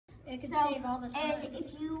It could save all the time.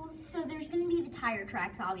 And so there's going to be the tire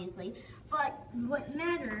tracks, obviously, but what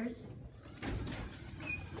matters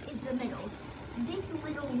is the middle. This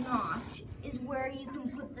little notch is where you can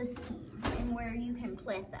put the seeds and where you can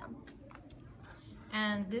plant them.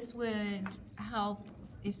 And this would help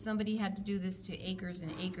if somebody had to do this to acres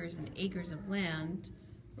and acres and acres of land,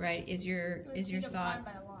 right? Is your thought?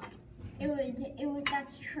 It would.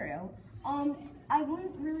 That's true. I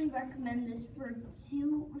wouldn't really recommend this for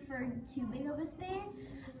too big of a span.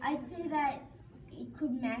 I'd say that it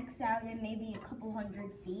could max out at maybe a couple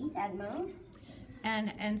 100 feet at most.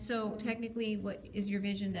 And so technically, what is your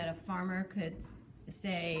vision that a farmer could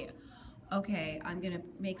say, okay, I'm going to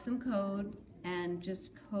make some code and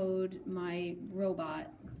just code my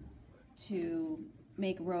robot to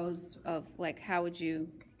make rows of, like, how would you?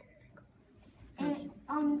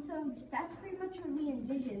 And so that's pretty much what we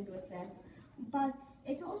envisioned with this. But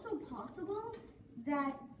it's also possible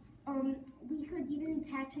that we could even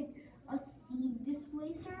attach a seed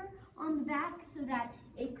displacer on the back so that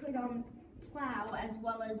it could plow as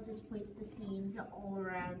well as displace the seeds all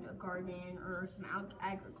around a garden or some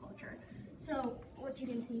agriculture. So what you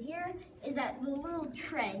can see here is that the little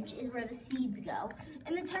trench is where the seeds go,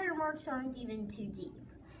 and the tire marks aren't even too deep.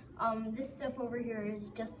 This stuff over here is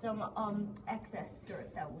just some excess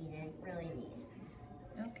dirt that we didn't really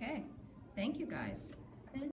need. Okay, thank you guys.